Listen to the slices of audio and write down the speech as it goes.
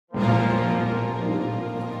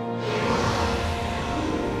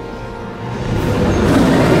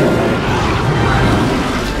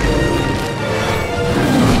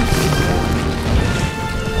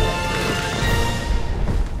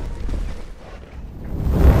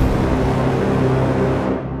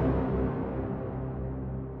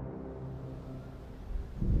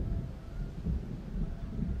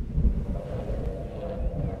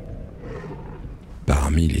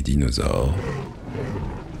dinosaures.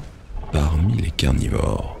 Parmi les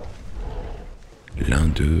carnivores, l'un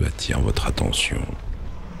d'eux attire votre attention.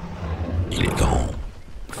 Il est grand,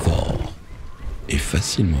 fort et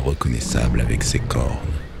facilement reconnaissable avec ses cornes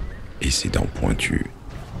et ses dents pointues.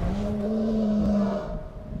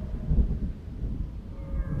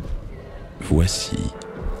 Voici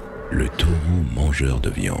le taureau mangeur de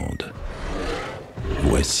viande.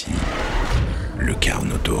 Voici le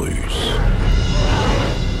Carnotaurus.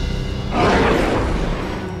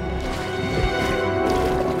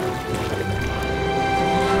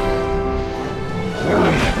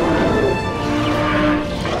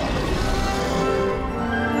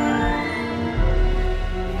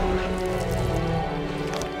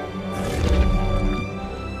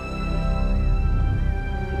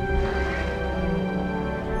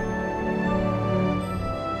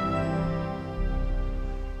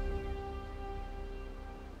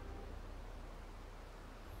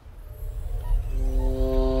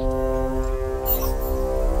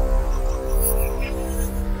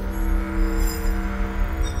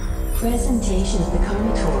 Presentation of the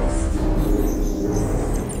Carnotaurus.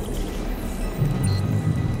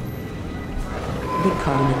 The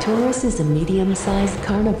Carnotaurus is a medium-sized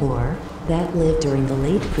carnivore that lived during the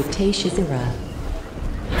Late Cretaceous era.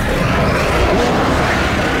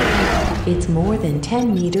 It's more than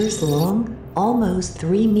 10 meters long, almost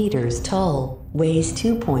 3 meters tall, weighs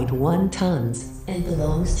 2.1 tons, and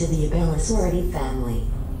belongs to the Basin family.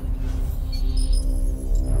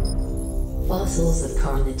 Fossils of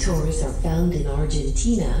Carnotaurus are found in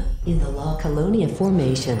Argentina, in the La Colonia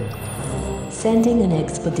Formation. Sending an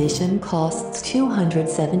expedition costs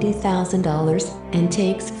 $270,000 and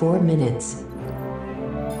takes 4 minutes.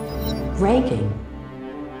 Ranking.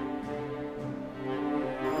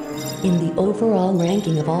 In the overall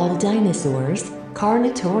ranking of all dinosaurs,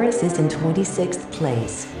 Carnotaurus is in 26th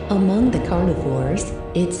place. Among the carnivores,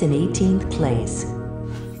 it's in 18th place.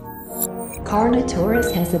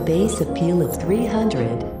 Carnotaurus has a base appeal of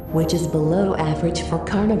 300, which is below average for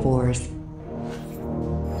carnivores.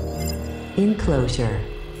 Enclosure.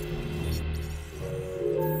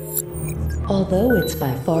 Although it's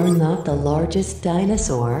by far not the largest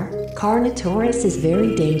dinosaur, Carnotaurus is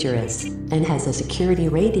very dangerous and has a security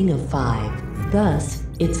rating of 5. Thus,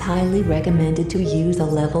 it's highly recommended to use a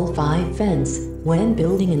level 5 fence when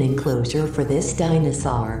building an enclosure for this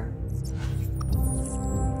dinosaur.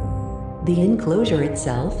 The enclosure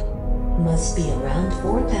itself must be around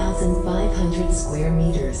 4,500 square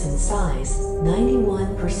meters in size,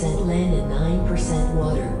 91% land and 9%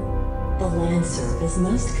 water. The land surface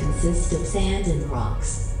must consist of sand and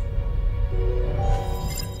rocks.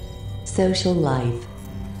 Social life.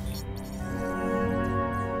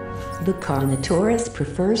 The Carnotaurus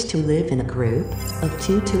prefers to live in a group of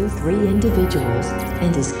 2 to 3 individuals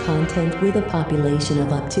and is content with a population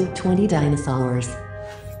of up to 20 dinosaurs.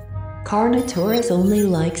 Carnotaurus only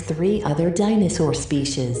likes 3 other dinosaur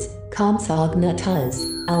species, Compsognathus,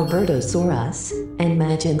 Albertosaurus, and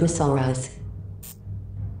Majungasaurus.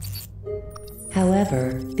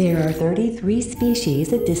 However, there are 33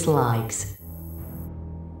 species it dislikes.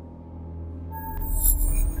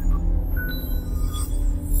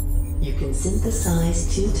 You can synthesize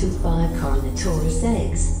 2 to 5 Carnotaurus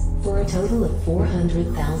eggs for a total of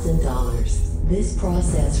 $400,000. This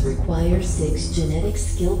process requires 6 genetic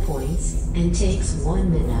skill points and takes 1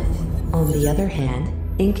 minute. On the other hand,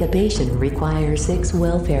 incubation requires 6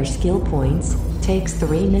 welfare skill points, takes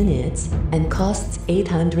 3 minutes, and costs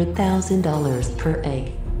 $800,000 per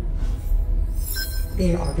egg.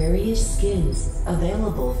 There are various skins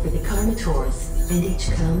available for the Carnotaurus, and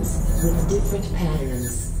each comes with different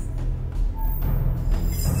patterns.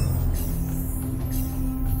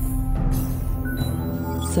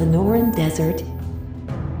 Sonoran Desert,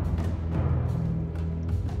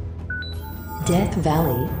 Death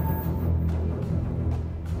Valley,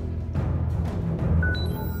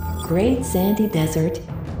 Great Sandy Desert,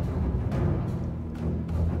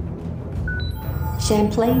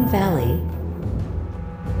 Champlain Valley,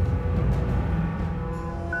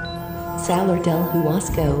 Salar Del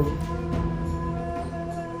Huasco,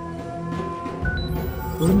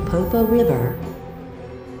 Limpopo River,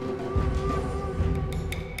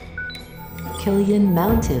 Qilian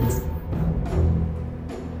Mountains,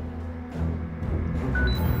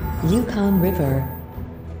 Yukon River,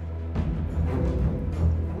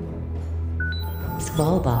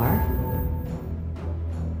 Svalbard,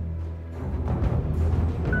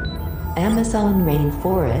 Amazon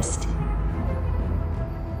rainforest,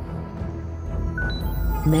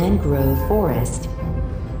 Mangrove Forest,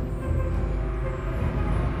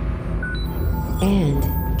 and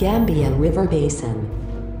Gambia River Basin.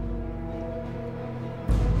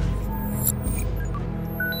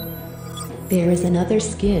 There is another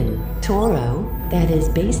skin, Toro, that is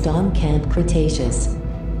based on Camp Cretaceous.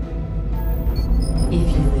 If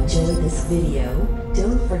you enjoyed this video,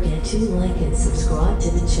 don't forget to like and subscribe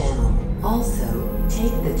to the channel. Also,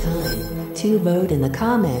 take the time to vote in the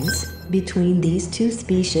comments between these two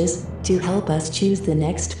species to help us choose the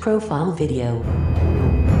next profile video.